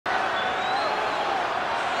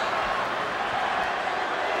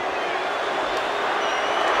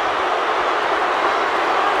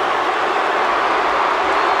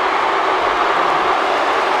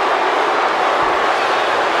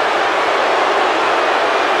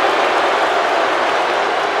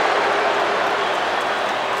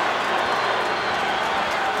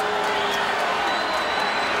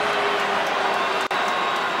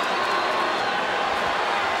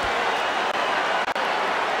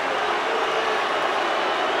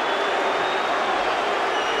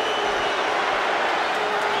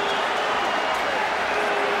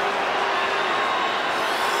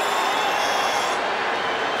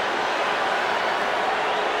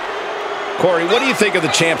Corey, what do you think of the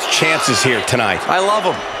champ's chances here tonight? I love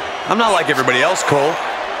him. I'm not like everybody else, Cole.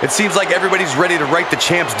 It seems like everybody's ready to write the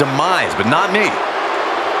champ's demise, but not me.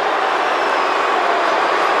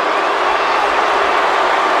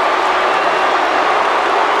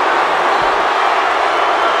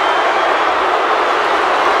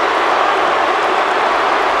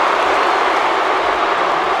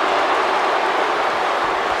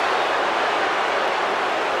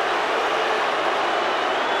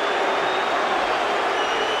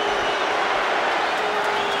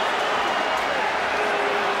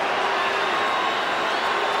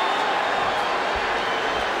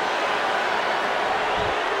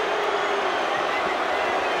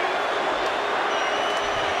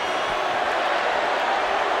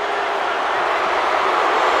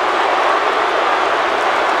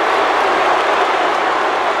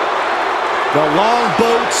 The long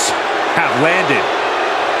boats have landed.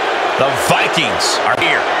 The Vikings are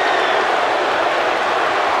here.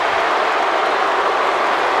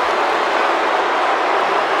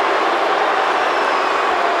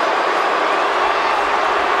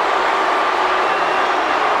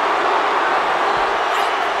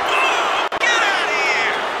 Get out of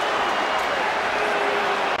here!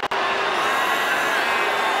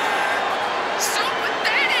 So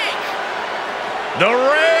pathetic! The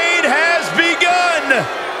raid has begun.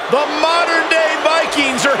 The modern-day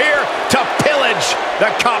Vikings are here to pillage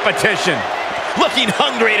the competition. Looking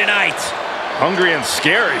hungry tonight. Hungry and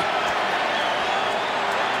scary.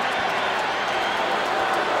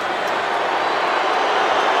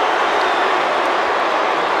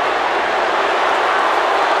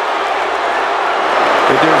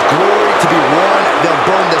 If there's glory to be won, they'll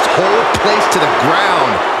burn this whole place to the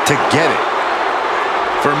ground to get it.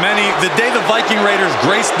 For many, the day the Viking Raiders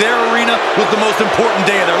graced their arena was the most important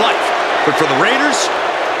day of their life. But for the Raiders,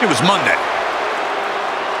 it was Monday.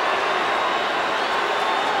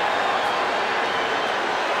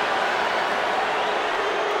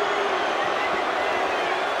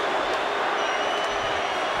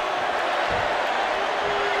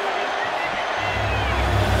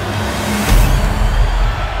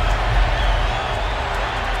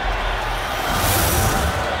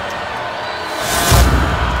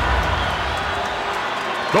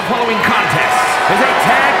 The following contest is a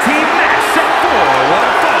tag team match set for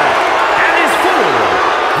one fall and is for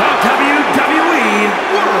the WWE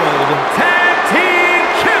World Tag Team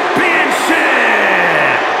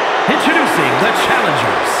Championship. Introducing the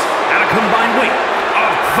challengers at a combined weight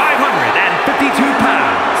of 552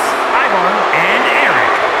 pounds, Ivar and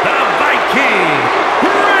Eric, the Viking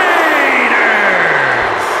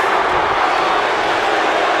Raiders.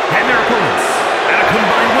 And their opponents at a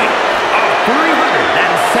combined weight of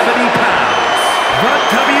 370 pounds, the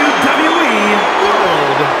WWE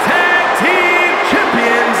World Tag Team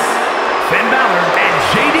Champions, Finn Balor and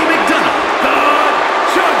JD McDonough, the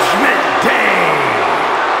Judgment Day.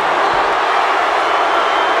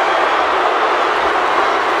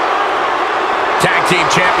 Tag team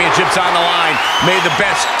championships on the line. May the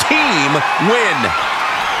best team win.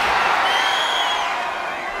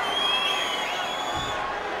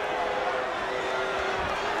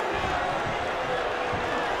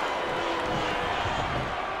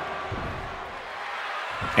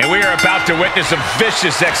 And we are about to witness a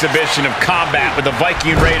vicious exhibition of combat with the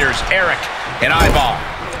Viking Raiders, Eric and Ivar.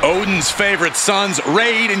 Odin's favorite sons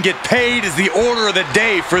raid and get paid is the order of the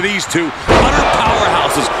day for these two utter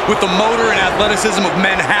powerhouses with the motor and athleticism of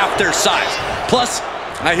men half their size. Plus,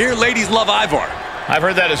 I hear ladies love Ivar. I've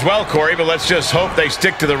heard that as well, Corey, but let's just hope they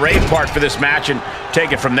stick to the raid part for this match and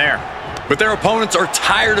take it from there. But their opponents are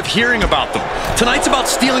tired of hearing about them. Tonight's about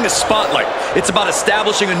stealing a spotlight. It's about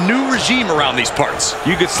establishing a new regime around these parts.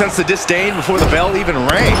 You could sense the disdain before the bell even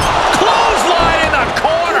rang. Clothesline in the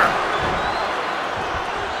corner.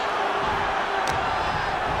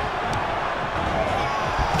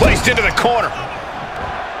 Placed into the corner.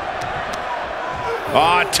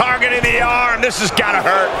 Oh, targeting the arm. This has got to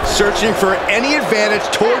hurt. Searching for any advantage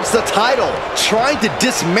towards the title. Trying to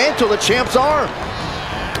dismantle the champ's arm.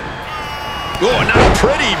 Oh, not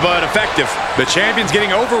pretty, but effective. The champion's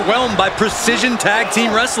getting overwhelmed by precision tag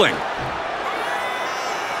team wrestling.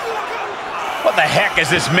 What the heck is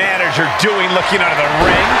this manager doing looking out of the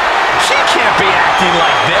ring? She can't be acting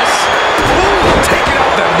like this. Ooh, taking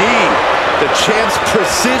out the knee. The champ's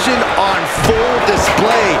precision on full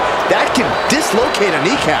display. That can dislocate a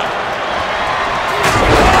kneecap.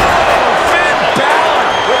 Finn Balor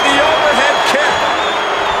with the overhead kick.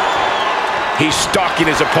 He's stalking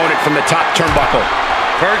his opponent from the top turnbuckle.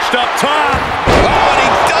 Perched up top. Oh, and he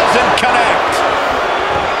doesn't connect.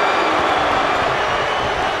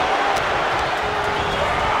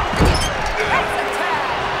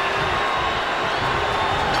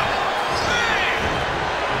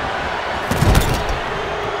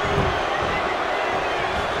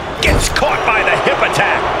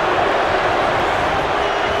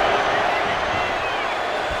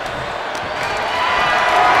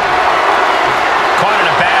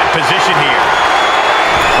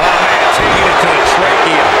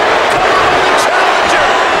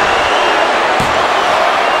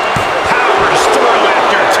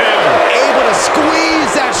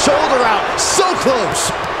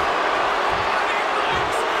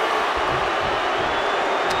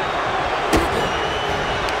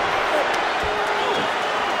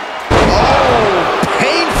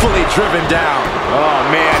 driven down. Oh,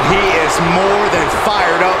 man, he is more than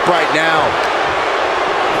fired up right now.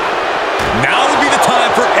 Now would be the time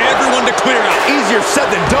for everyone to clear out. Easier said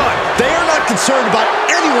than done. They are not concerned about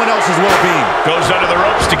anyone else's well-being. Goes under the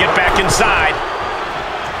ropes to get back inside.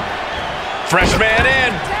 Fresh man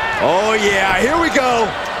in. Oh, yeah, here we go.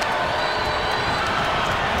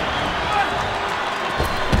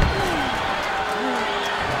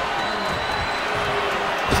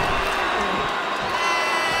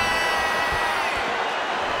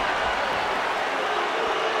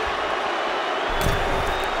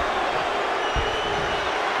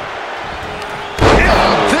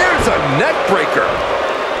 Neck breaker.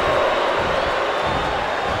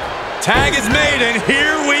 Tag is made, and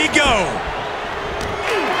here we go.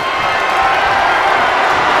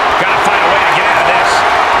 Gotta find a way to get out of this.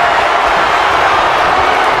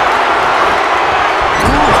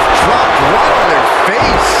 Ooh, dropped right on their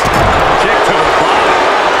face. Kick to the body.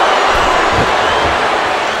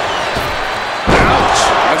 Ouch.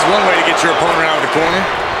 That's one way to get your opponent out of the corner.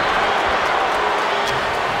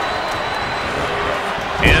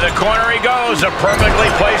 Into the corner he goes, a perfectly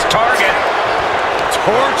placed target.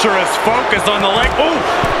 Torturous focus on the leg. Ooh!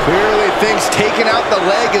 Clearly thinks taking out the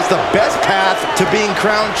leg is the best path to being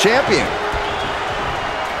crowned champion.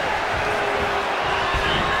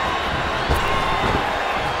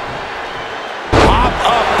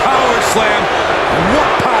 Pop-up power slam. What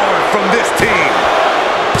power from this team.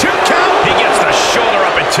 2 count. He gets the shoulder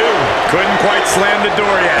up at 2. Couldn't quite slam the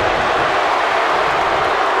door yet.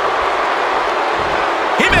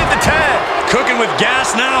 Cooking with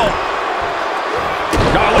gas now.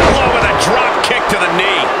 A little low with a drop kick to the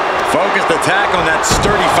knee. Focused attack on that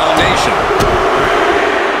sturdy foundation.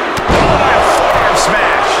 Oh, by a forearm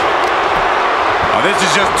smash. Oh, this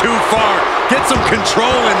is just too far. Get some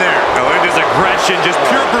control in there. Oh, look at this aggression, just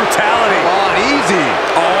pure brutality. On easy.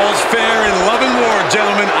 All's fair in love and war,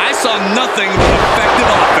 gentlemen. I saw nothing but effective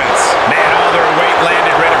offense. Man, all their weight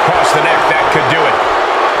landed right across the neck. That could do it.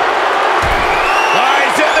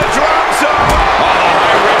 He's in the drop zone. Oh, the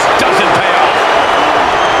high risk doesn't pay off.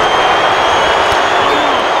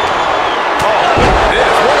 Oh,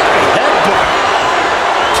 this, what a headbutt.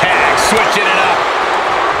 Tag, switching it up.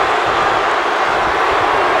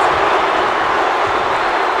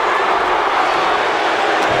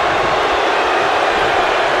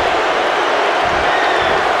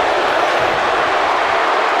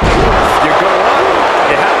 You go up,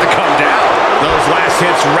 you have to come down. Those last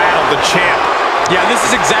hits rattled the champ. Yeah, this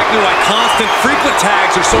is exactly why constant, frequent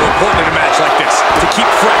tags are so important in a match like this. To keep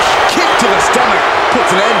fresh. Kick to the stomach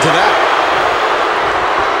puts an end to that.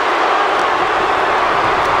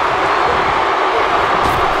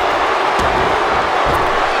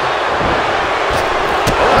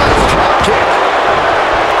 Oh, nice drop kick.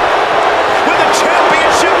 With the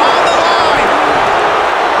championship on the line.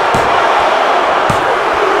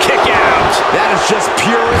 Kick out. That is just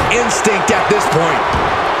pure instinct at this point.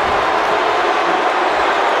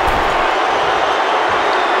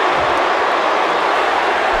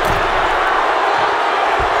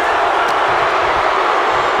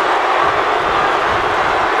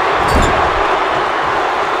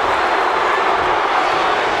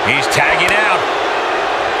 He's tagging out.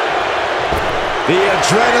 The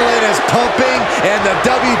adrenaline is pumping, and the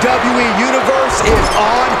WWE Universe is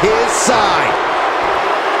on his side.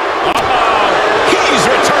 Uh-oh. He's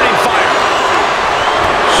returning fire.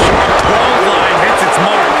 Sharp 12 line hits its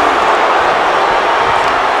mark.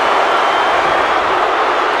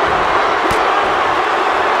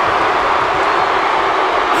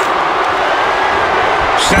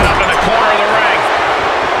 Set up in the corner of the ring.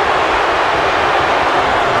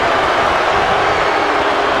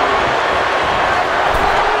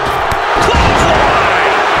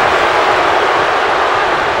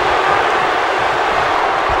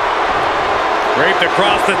 Draped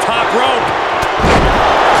across the top rope.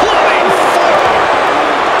 Flying forward.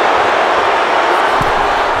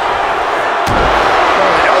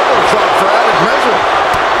 Elbow drop for added measure.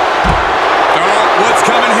 Oh, what's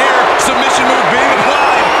coming here? Submission move being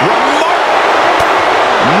applied.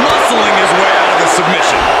 Muscling his way out of the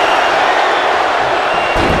submission.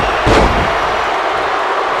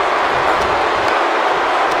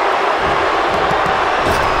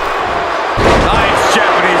 Nice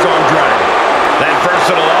Japanese arm drag. That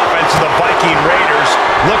versatile offense of the Viking Raiders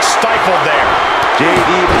looks stifled there. JD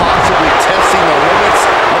possibly testing the limits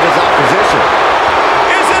of his opposition.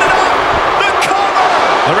 Is it enough? The cover!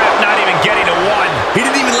 The ref not even getting to 1. He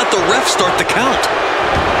didn't even let the ref start the count.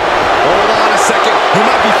 Hold on a second. He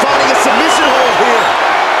might be finding a submission hold here.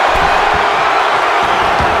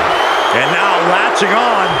 And now latching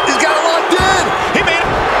on. He's got it locked in. He made it.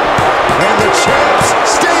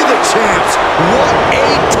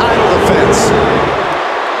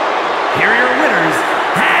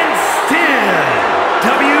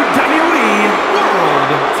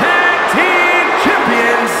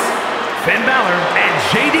 Finn Balor and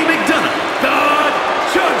JD McDonough, the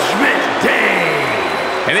Judgment Day.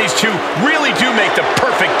 And these two really do make the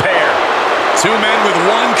perfect pair. Two men with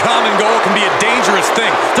one common goal can be a dangerous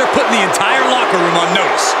thing. They're putting the entire locker room on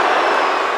notice.